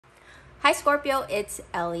Hi Scorpio, it's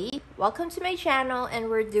Ellie. Welcome to my channel and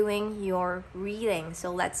we're doing your reading.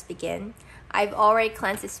 So let's begin. I've already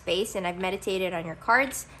cleansed the space and I've meditated on your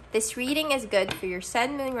cards. This reading is good for your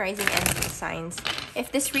sun, moon, rising, and moon signs.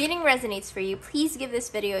 If this reading resonates for you, please give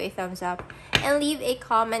this video a thumbs up and leave a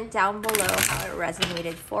comment down below how it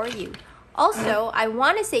resonated for you. Also, I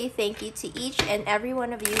want to say thank you to each and every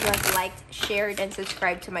one of you who have liked, shared, and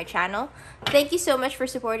subscribed to my channel. Thank you so much for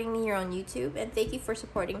supporting me here on YouTube, and thank you for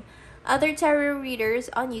supporting other tarot readers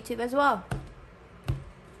on YouTube as well.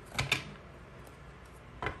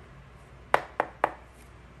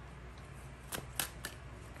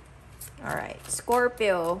 Alright,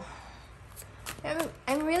 Scorpio.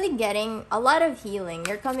 I'm really getting a lot of healing.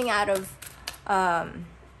 You're coming out of a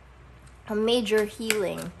major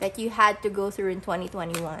healing that you had to go through in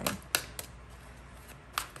 2021.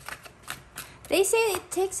 They say it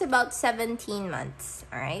takes about 17 months,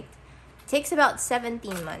 alright? It takes about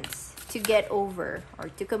 17 months to get over or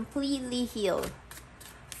to completely heal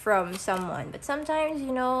from someone. But sometimes,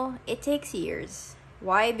 you know, it takes years.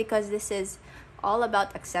 Why? Because this is all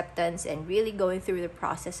about acceptance and really going through the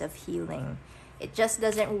process of healing. It just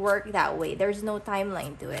doesn't work that way. There's no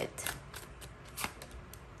timeline to it.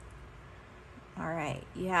 Alright,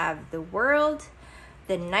 you have the World,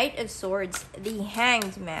 the Knight of Swords, the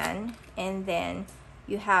Hanged Man, and then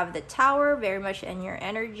you have the Tower, very much in your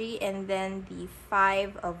energy, and then the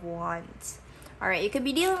Five of Wands. Alright, you could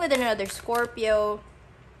be dealing with another Scorpio,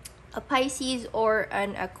 a Pisces, or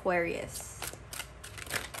an Aquarius.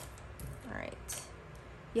 Alright,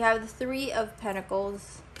 you have the Three of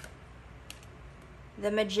Pentacles, the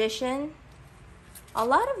Magician, a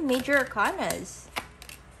lot of major arcanas.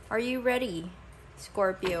 Are you ready,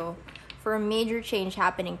 Scorpio, for a major change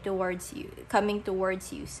happening towards you, coming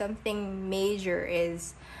towards you? Something major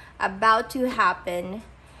is about to happen,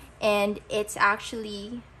 and it's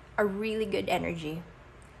actually a really good energy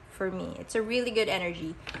for me. It's a really good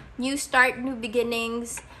energy. New start, new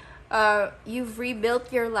beginnings. You've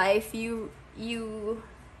rebuilt your life. You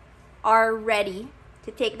are ready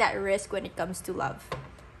to take that risk when it comes to love.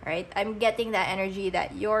 Right? I'm getting that energy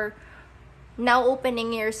that you're now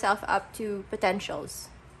opening yourself up to potentials,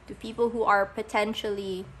 to people who are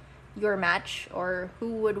potentially your match or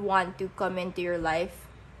who would want to come into your life.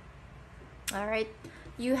 All right,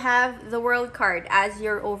 you have the World card as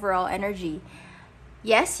your overall energy.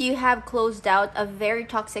 Yes, you have closed out a very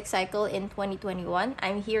toxic cycle in 2021.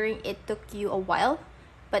 I'm hearing it took you a while,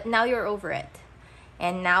 but now you're over it.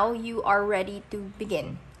 And now you are ready to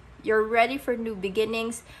begin. You're ready for new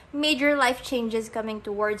beginnings, major life changes coming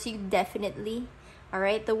towards you, definitely. All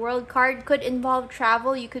right, the World card could involve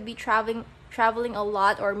travel. You could be traveling a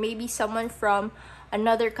lot, or maybe someone from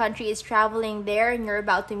another country is traveling there and you're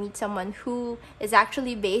about to meet someone who is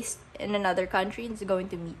actually based in another country and is going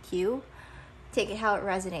to meet you. Take it how it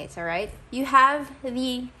resonates, all right? You have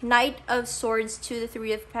the Knight of Swords to the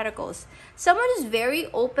Three of Pentacles. Someone is very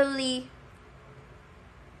openly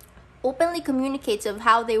communicates of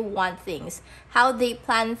how they want things, how they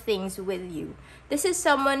plan things with you. This is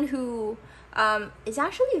someone who is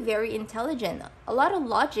actually very intelligent, a lot of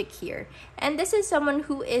logic here. And this is someone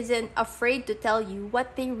who isn't afraid to tell you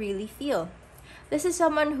what they really feel. This is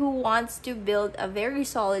someone who wants to build a very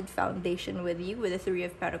solid foundation with you, with the Three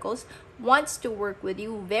of Pentacles, wants to work with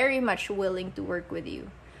you, very much willing to work with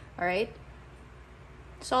you. All right?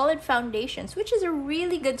 Solid foundations, which is a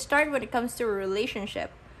really good start when it comes to a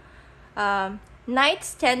relationship.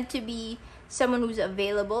 Knights tend to be someone who's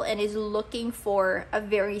available and is looking for a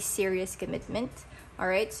very serious commitment. All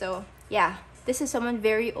right, so yeah, this is someone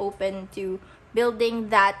very open to building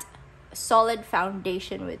that solid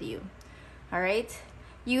foundation with you. All right,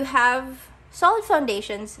 you have solid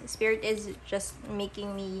foundations. Spirit is just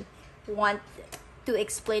making me want to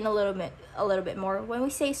explain a little bit more. When we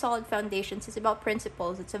say solid foundations, it's about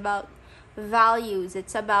principles, it's about values,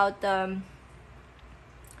 it's about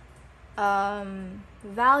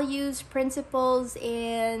values, principles,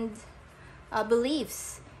 and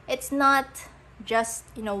beliefs. It's not just,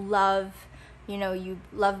 love, you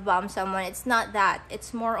love bomb someone. It's not that.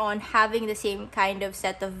 It's more on having the same kind of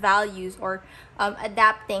set of values, or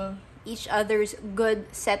adapting each other's good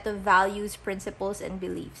set of values, principles, and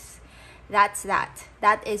beliefs. That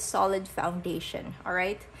is solid foundation. All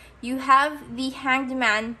right, you have the Hanged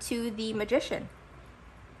Man to the Magician.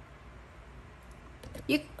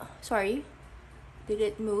 Sorry, did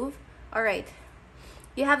it move? All right,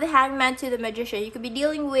 you have the Hanged Man to the Magician. You could be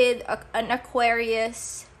dealing with an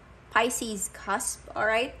Aquarius Pisces cusp, all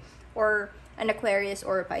right, or an Aquarius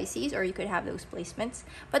or a Pisces, or you could have those placements.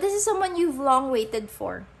 But this is someone you've long waited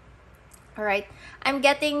for. All right. I'm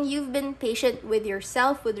getting you've been patient with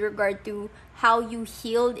yourself with regard to how you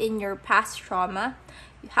healed in your past trauma,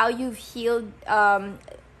 how you've healed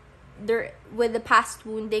there with the past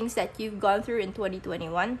woundings that you've gone through in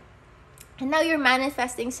 2021. And now you're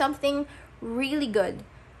manifesting something really good.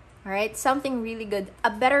 All right? Something really good, a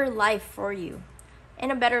better life for you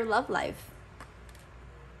and a better love life.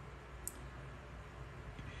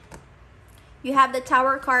 You have the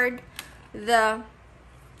Tower card, the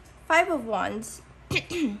Five of Wands.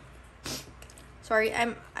 Sorry,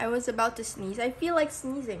 I was about to sneeze. I feel like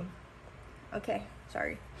sneezing. Okay,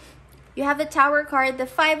 sorry. You have the Tower card, the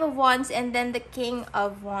Five of Wands, and then the King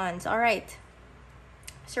of Wands. All right.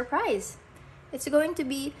 Surprise. It's going to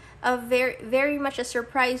be a very much a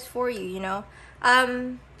surprise for you, you know.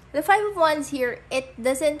 The Five of Wands here, it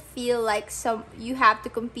doesn't feel like you have to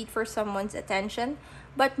compete for someone's attention,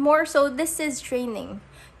 but more so this is training.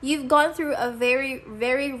 You've gone through a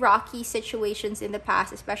very rocky situations in the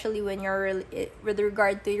past, especially when you're with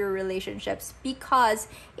regard to your relationships, because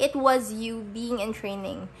it was you being in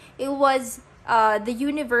training. It was the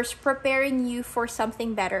universe preparing you for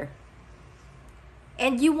something better.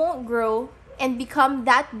 And you won't grow and become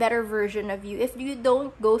that better version of you if you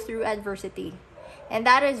don't go through adversity. And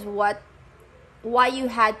that is why you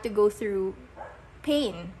had to go through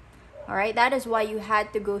pain. All right? That is why you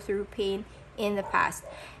had to go through pain in the past.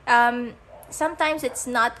 Sometimes it's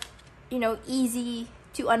not, easy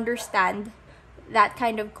to understand that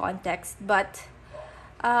kind of context, but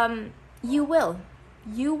you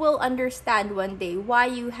will understand one day why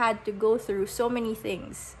you had to go through so many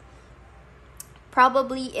things.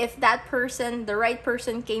 Probably if that person, the right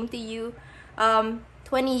person, came to you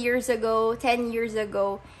 20 years ago, 10 years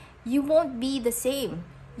ago, you won't be the same.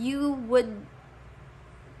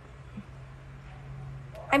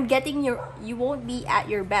 I'm getting you won't be at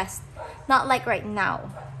your best. Not like right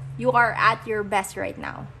now. You are at your best right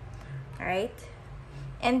now. All right?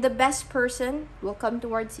 And the best person will come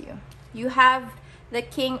towards you. You have the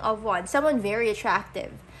King of Wands, someone very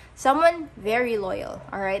attractive, someone very loyal.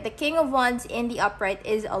 All right? The King of Wands in the upright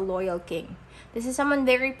is a loyal king. This is someone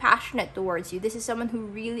very passionate towards you. This is someone who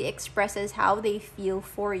really expresses how they feel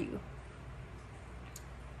for you.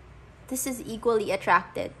 This is equally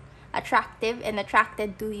attractive and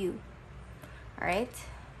attracted to you. All right?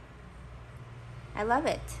 I love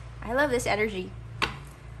it. I love this energy.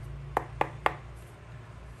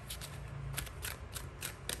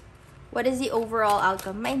 What is the overall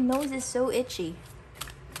outcome? My nose is so itchy.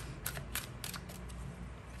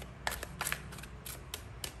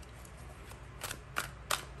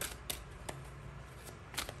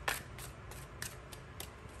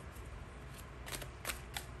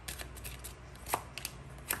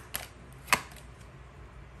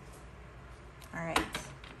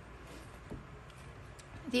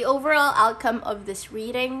 The overall outcome of this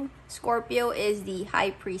reading, Scorpio, is the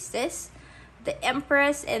High Priestess, the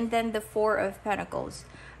Empress, and then the Four of Pentacles.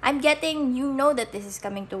 I'm getting, that this is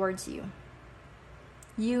coming towards you.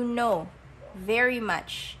 Very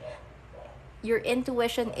much. Your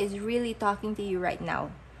intuition is really talking to you right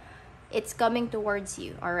now. It's coming towards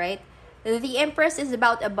you, all right? The Empress is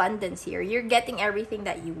about abundance here. You're getting everything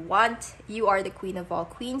that you want. You are the queen of all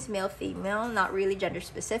queens, male, female, not really gender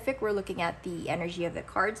specific. We're looking at the energy of the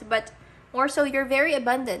cards, but more so you're very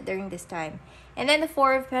abundant during this time. And then the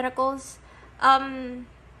Four of Pentacles,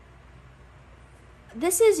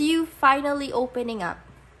 this is you finally opening up.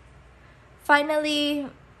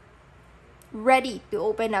 Finally ready to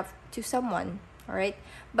open up to someone, all right?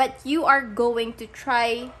 But you are going to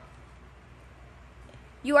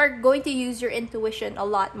use your intuition a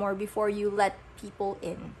lot more before you let people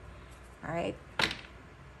in. All right.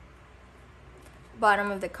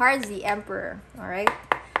 Bottom of the cards, the Emperor. All right.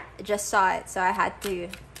 I just saw it, so I had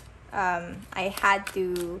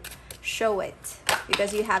to show it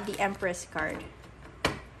because you have the Empress card.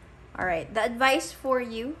 All right. The advice for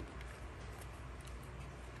you.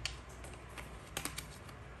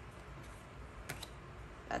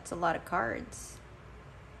 That's a lot of cards.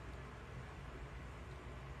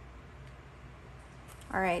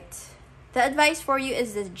 All right. The advice for you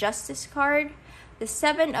is the Justice card, the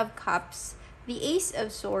Seven of Cups, the Ace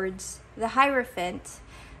of Swords, the Hierophant,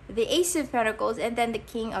 the Ace of Pentacles, and then the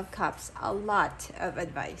King of Cups. A lot of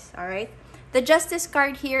advice, all right? The Justice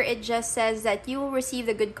card here, it just says that you will receive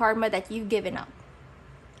the good karma that you've given up.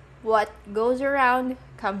 What goes around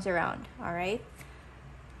comes around, all right?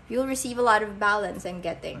 You'll receive a lot of balance, I'm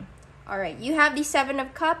getting. All right, you have the Seven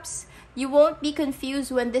of Cups. You won't be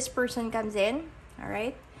confused when this person comes in. All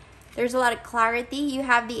right, there's a lot of clarity. You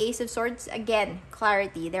have the Ace of Swords. Again,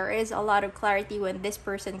 clarity. There is a lot of clarity when this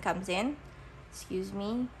person comes in. Excuse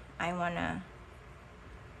me.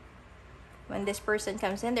 when this person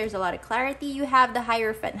comes in, there's a lot of clarity. You have the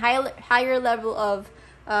higher level of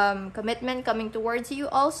commitment coming towards you.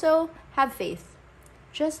 Also, have faith.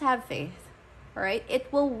 Just have faith. All right?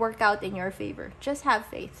 It will work out in your favor. Just have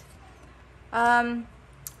faith. The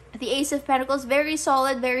Ace of Pentacles, very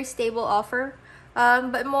solid, very stable offer.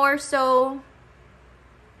 But more so,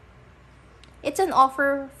 it's an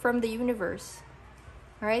offer from the universe.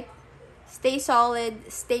 All right? Stay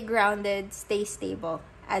solid, stay grounded, stay stable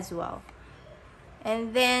as well.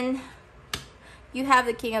 And then you have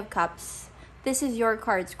the King of Cups. This is your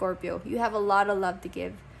card, Scorpio. You have a lot of love to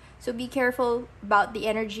give. So be careful about the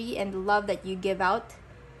energy and the love that you give out.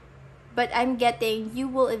 But I'm getting you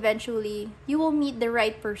will meet the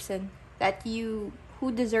right person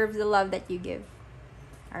who deserves the love that you give.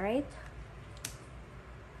 All right?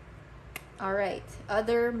 All right.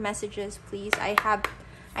 Other messages, please. I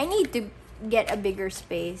need to get a bigger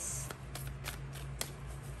space.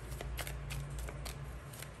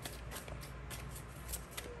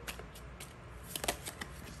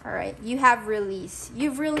 All right, you have release.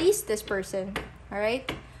 You've released this person. All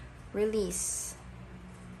right, release.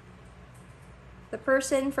 The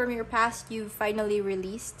person from your past, you've finally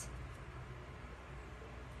released.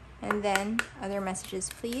 And then other messages,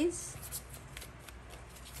 please.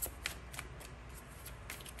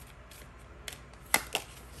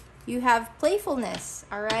 You have playfulness.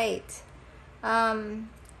 All right.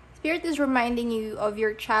 Spirit is reminding you of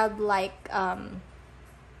your childlike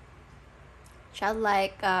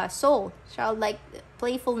soul, childlike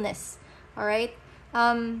playfulness. All right.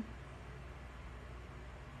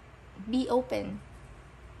 Be open.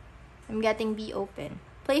 I'm getting be open.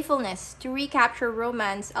 Playfulness. To recapture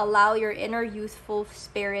romance, allow your inner youthful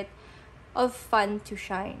spirit of fun to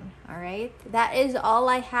shine. All right. That is all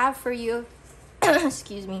I have for you.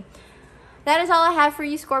 Excuse me. That is all I have for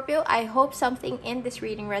you, Scorpio. I hope something in this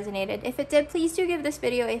reading resonated. If it did, please do give this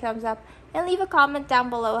video a thumbs up and leave a comment down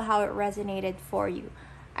below how it resonated for you.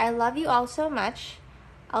 I love you all so much.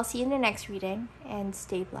 I'll see you in the next reading and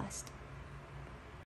stay blessed.